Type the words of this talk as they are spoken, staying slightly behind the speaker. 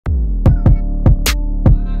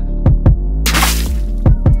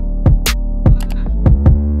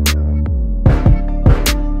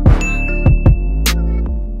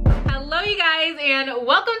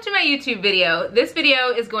YouTube video. This video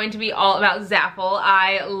is going to be all about Zaful.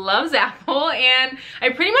 I love Zaful and I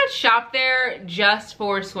pretty much shop there just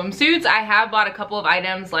for swimsuits. I have bought a couple of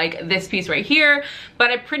items like this piece right here, but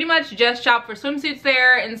I pretty much just shop for swimsuits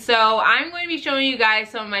there. And so I'm going to be showing you guys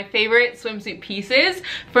some of my favorite swimsuit pieces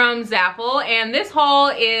from Zaful. And this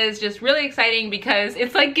haul is just really exciting because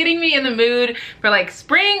it's like getting me in the mood for like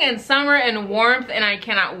spring and summer and warmth, and I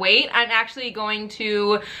cannot wait. I'm actually going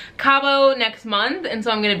to Cabo next month, and so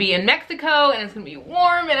I'm gonna be in Mexico and it's gonna be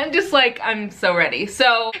warm, and I'm just like, I'm so ready.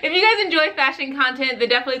 So if you guys enjoy fashion content, then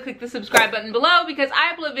definitely click the subscribe button below because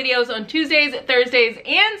I upload videos on Tuesdays, Thursdays,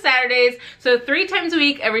 and Saturdays, so 3 times a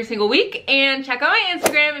week, every single week. And check out my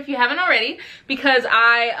Instagram if you haven't already, because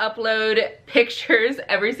I upload pictures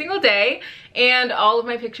every single day, and all of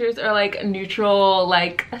my pictures are like neutral,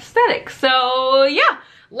 like aesthetic. So yeah,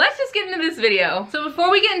 let's just get into this video. So before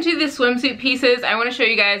we get into the swimsuit pieces, I want to show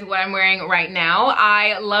you guys what I'm wearing right now.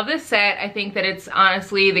 I love this set. I think that it's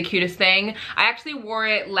honestly the cutest thing. I actually wore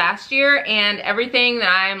it last year, and everything that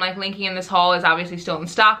I'm like linking in this haul is obviously still in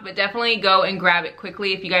stock, but definitely go and grab it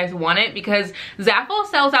quickly if you guys want it, because Zaful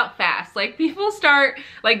sells out fast. Like, people start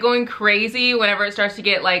like going crazy whenever it starts to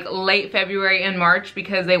get like late February and March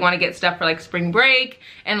because they want to get stuff for like spring break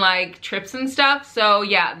and like trips and stuff. So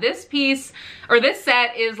yeah, this piece or this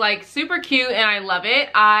set is like super cute and I love it.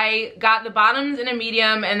 I got the bottoms in a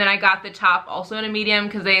medium and then I got the top also in a medium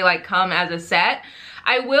because they like come as a set.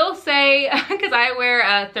 I will say, because I wear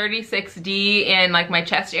a 36D in like my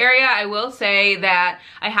chest area, I will say that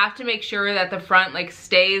I have to make sure that the front like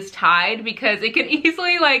stays tied because it can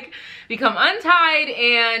easily like become untied,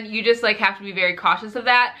 and you just like have to be very cautious of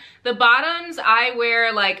that. The bottoms I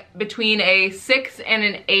wear like between a 6 and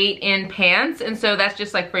an 8 in pants, and so that's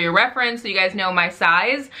just like for your reference so you guys know my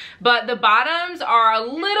size. But the bottoms are a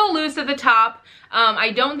little loose at the top.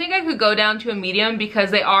 I don't think I could go down to a medium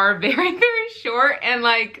because they are very, very short, and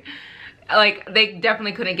like they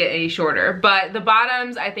definitely couldn't get any shorter. But the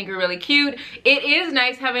bottoms I think are really cute. It is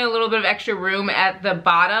nice having a little bit of extra room at the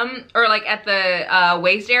bottom, or like at the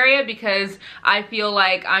waist area, because I feel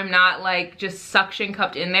like I'm not like just suction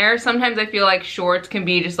cupped in there. Sometimes I feel like shorts can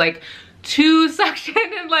be just like too suction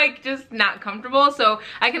and like just not comfortable. So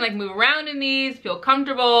I can like move around in these, feel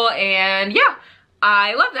comfortable, and yeah,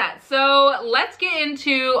 I love that. So let's get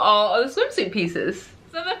into all of the swimsuit pieces.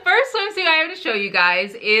 So the first swimsuit I have to show you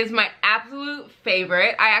guys is my absolute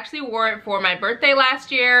favorite. I actually wore it for my birthday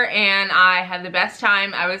last year and I had the best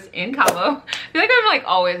time. I was in Cabo. I feel like I'm like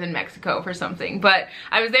always in Mexico for something, but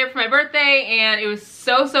I was there for my birthday and it was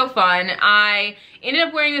so, so fun. I ended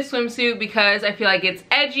up wearing this swimsuit because I feel like it's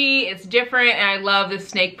edgy, it's different, and I love the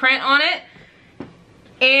snake print on it.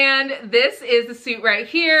 And this is the suit right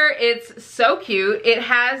here. It's so cute. It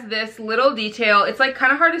has this little detail. It's like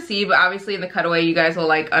kind of hard to see, but obviously in the cutaway you guys will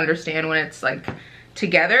like understand when it's like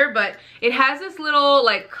together. But it has this little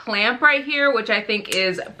like clamp right here, which I think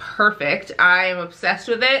is perfect. I am obsessed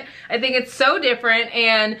with it. I think it's so different,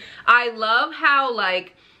 and I love how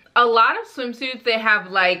like a lot of swimsuits, they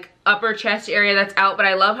have like upper chest area that's out, but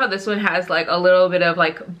I love how this one has like a little bit of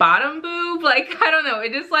like bottom boob. Like, I don't know,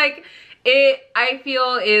 it just like, I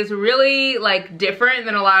feel is really like different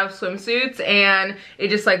than a lot of swimsuits, and it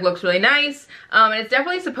just like looks really nice. And it's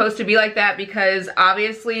definitely supposed to be like that because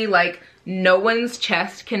obviously like no one's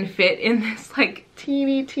chest can fit in this like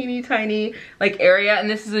teeny tiny like area, and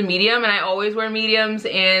this is a medium, and I always wear mediums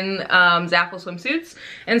in Zaful swimsuits.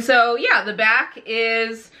 And so yeah, the back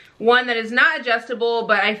is one that is not adjustable,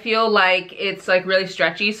 but I feel like it's like really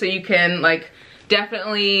stretchy, so you can like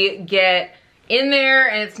definitely get in there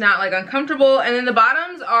and it's not like uncomfortable. And then the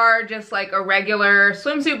bottoms are just like a regular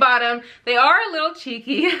swimsuit bottom. They are a little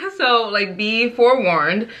cheeky, so like be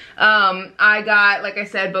forewarned. I got, like I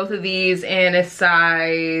said, both of these in a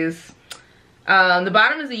size, the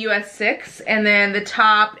bottom is a US 6 and then the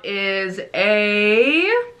top is a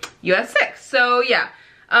US 6. So yeah,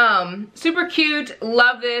 super cute,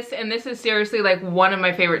 love this, and this is seriously like one of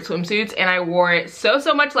my favorite swimsuits, and I wore it so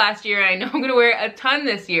much last year, and I know I'm gonna wear it a ton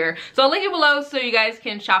this year. So I'll link it below so you guys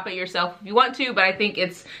can shop it yourself if you want to, but I think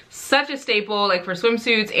it's such a staple like for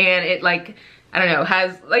swimsuits, and it like, I don't know,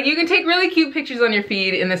 has like, you can take really cute pictures on your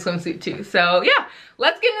feed in this swimsuit too. So yeah,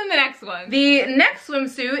 let's get into the next one. The next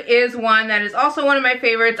swimsuit is one that is also one of my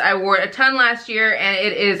favorites. I wore it a ton last year, and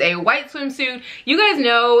it is a white swimsuit. You guys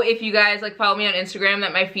know, if you guys like follow me on Instagram,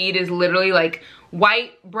 that my feed is literally like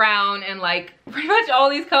white, brown, and like pretty much all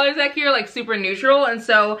these colors back here, like super neutral. And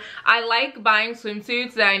so I like buying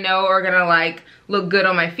swimsuits that I know are gonna like look good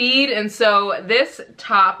on my feed. And so this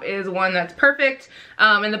top is one that's perfect.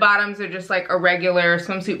 And the bottoms are just like a regular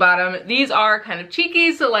swimsuit bottom. These are kind of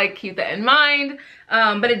cheeky, so like keep that in mind.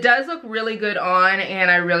 but it does look really good on, and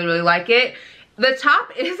I really, really like it. The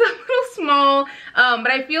top is a little small, but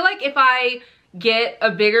I feel like if I get a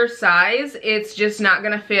bigger size, it's just not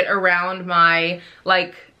gonna fit around my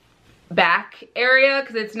like back area,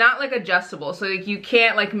 because it's not like adjustable, so like you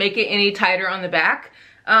can't like make it any tighter on the back.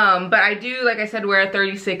 But I do, like I said, wear a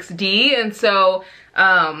 36D, and so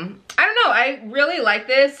I don't know, I really like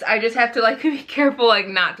this. I just have to like be careful like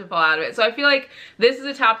not to fall out of it. So I feel like this is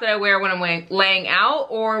a top that I wear when I'm laying out,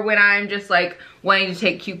 or when I'm just like wanting to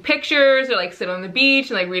take cute pictures, or like sit on the beach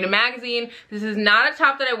and like read a magazine. This is not a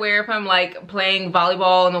top that I wear if I'm like playing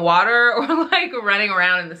volleyball in the water, or like running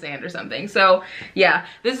around in the sand or something. So yeah,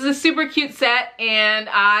 this is a super cute set, and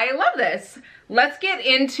I love this. Let's get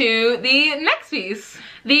into the next piece.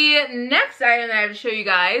 The next item that I have to show you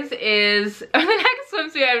guys is, or the next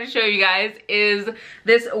swimsuit I have to show you guys is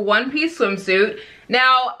this one-piece swimsuit.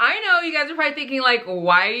 Now, I know you guys are probably thinking like,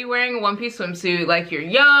 why are you wearing a one-piece swimsuit? Like, you're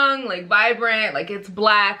young, like vibrant, like it's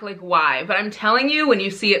black, like why? But I'm telling you, when you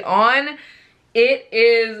see it on, it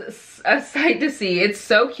is a sight to see. It's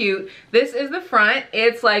so cute. This is the front.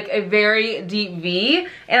 It's like a very deep V,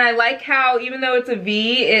 and I like how even though it's a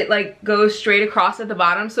V, it like goes straight across at the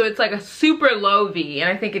bottom, so it's like a super low V, and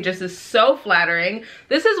I think it just is so flattering.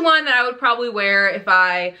 This is one that I would probably wear if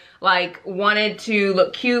I like wanted to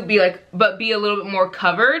look cute, but be a little bit more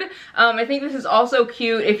covered. I think this is also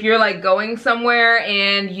cute if you're like going somewhere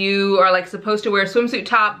and you are like supposed to wear a swimsuit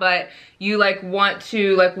top, but you like want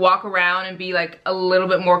to like walk around and be like a little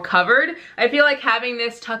bit more covered. I feel like having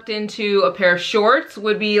this tucked into a pair of shorts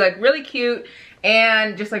would be like really cute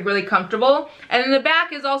and just like really comfortable. And then the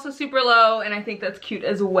back is also super low, and I think that's cute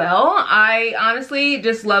as well. I honestly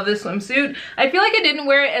just love this swimsuit. I feel like I didn't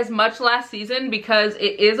wear it as much last season because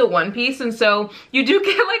it is a one piece, and so you do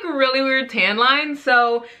get like really weird tan lines,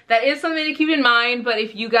 so that is something to keep in mind. But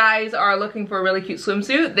if you guys are looking for a really cute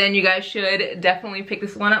swimsuit, then you guys should definitely pick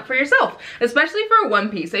this one up for yourself, especially for a one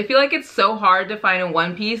piece. I feel like it's so hard to find a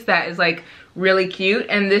one piece that is like really cute,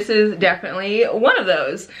 and this is definitely one of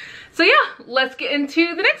those. So yeah, let's get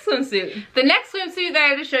into the next swimsuit. The next swimsuit that I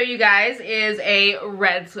have to show you guys is a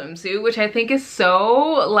red swimsuit, which I think is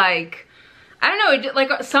so like, I don't know,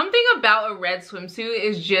 like something about a red swimsuit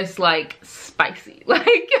is just like spicy. Like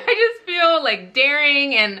I just feel like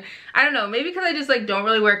daring, and I don't know, maybe because I just like don't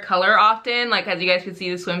really wear color often. Like as you guys can see,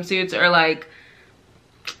 the swimsuits are like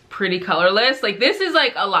pretty colorless. Like this is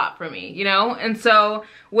like a lot for me, you know? And so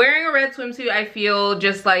wearing a red swimsuit, I feel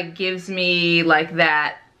just like gives me like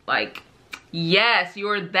that, like, yes,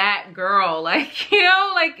 you're that girl. Like, you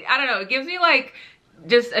know, like, I don't know, it gives me like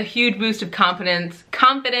just a huge boost of confidence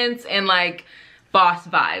and like boss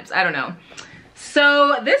vibes. I don't know.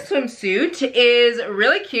 So this swimsuit is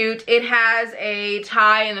really cute. It has a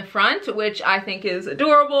tie in the front, which I think is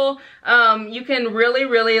adorable. You can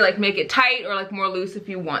really like make it tight or like more loose if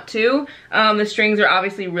you want to. The strings are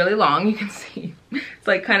obviously really long, you can see. It's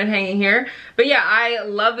like kind of hanging here. But yeah, I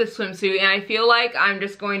love this swimsuit, and I feel like I'm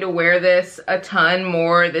just going to wear this a ton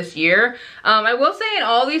more this year. I will say in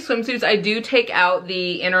all these swimsuits, I do take out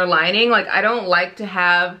the inner lining. Like I don't like to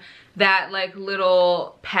have that like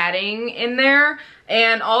little padding in there,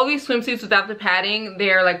 and all these swimsuits without the padding,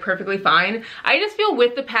 they're like perfectly fine. I just feel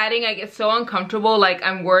with the padding, I get so uncomfortable. Like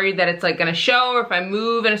I'm worried that it's like gonna show, or if I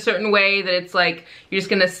move in a certain way that it's like you're just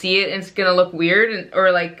gonna see it and it's gonna look weird,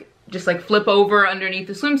 or like just like flip over underneath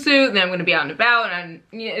the swimsuit, and then I'm gonna be out and about, and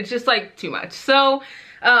it's just like too much. So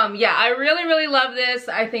yeah, I really love this.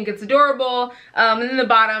 I think it's adorable. And then the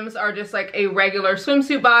bottoms are just like a regular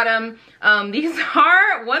swimsuit bottom. These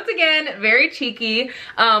are, once again, very cheeky.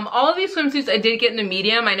 All of these swimsuits I did get in a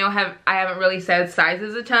medium. I know I haven't really said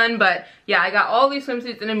sizes a ton, but yeah, I got all these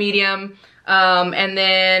swimsuits in a medium. And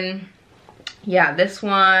then, yeah, this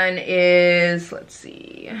one is, let's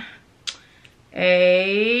see,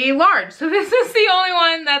 a large. So this is the only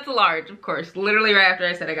one that's a large, of course. Literally right after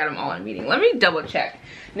I said I got them all in a meeting. Let me double check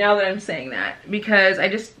now that I'm saying that, because I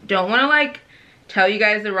just don't want to like tell you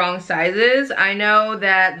guys the wrong sizes. I know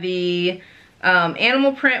that the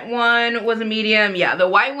animal print one was a medium. Yeah, the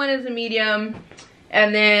white one is a medium.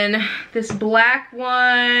 And then this black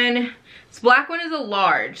one is a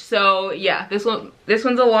large. So yeah, this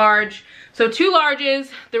one's a large. So two larges,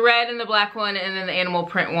 the red and the black one, and then the animal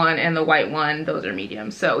print one and the white one, those are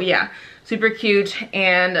mediums. So yeah, super cute,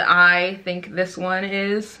 and I think this one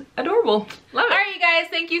is adorable. Love it. All right, you guys,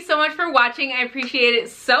 thank you so much for watching. I appreciate it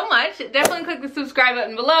so much. Definitely click the subscribe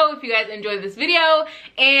button below if you guys enjoyed this video,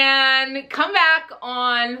 and come back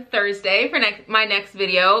on Thursday for my next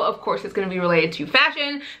video. Of course, it's gonna be related to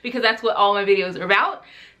fashion because that's what all my videos are about.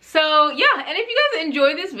 So yeah, and if you guys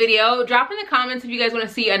enjoyed this video, drop in the comments if you guys want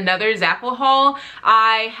to see another Zaful haul.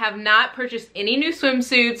 I have not purchased any new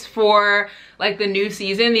swimsuits for like the new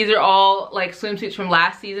season. These are all like swimsuits from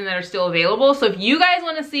last season that are still available. So if you guys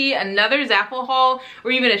want to see another Zaful haul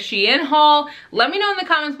or even a Shein haul, let me know in the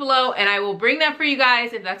comments below and I will bring that for you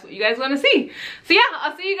guys if that's what you guys want to see. So yeah,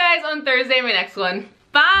 I'll see you guys on Thursday in my next one.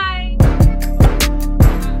 Bye!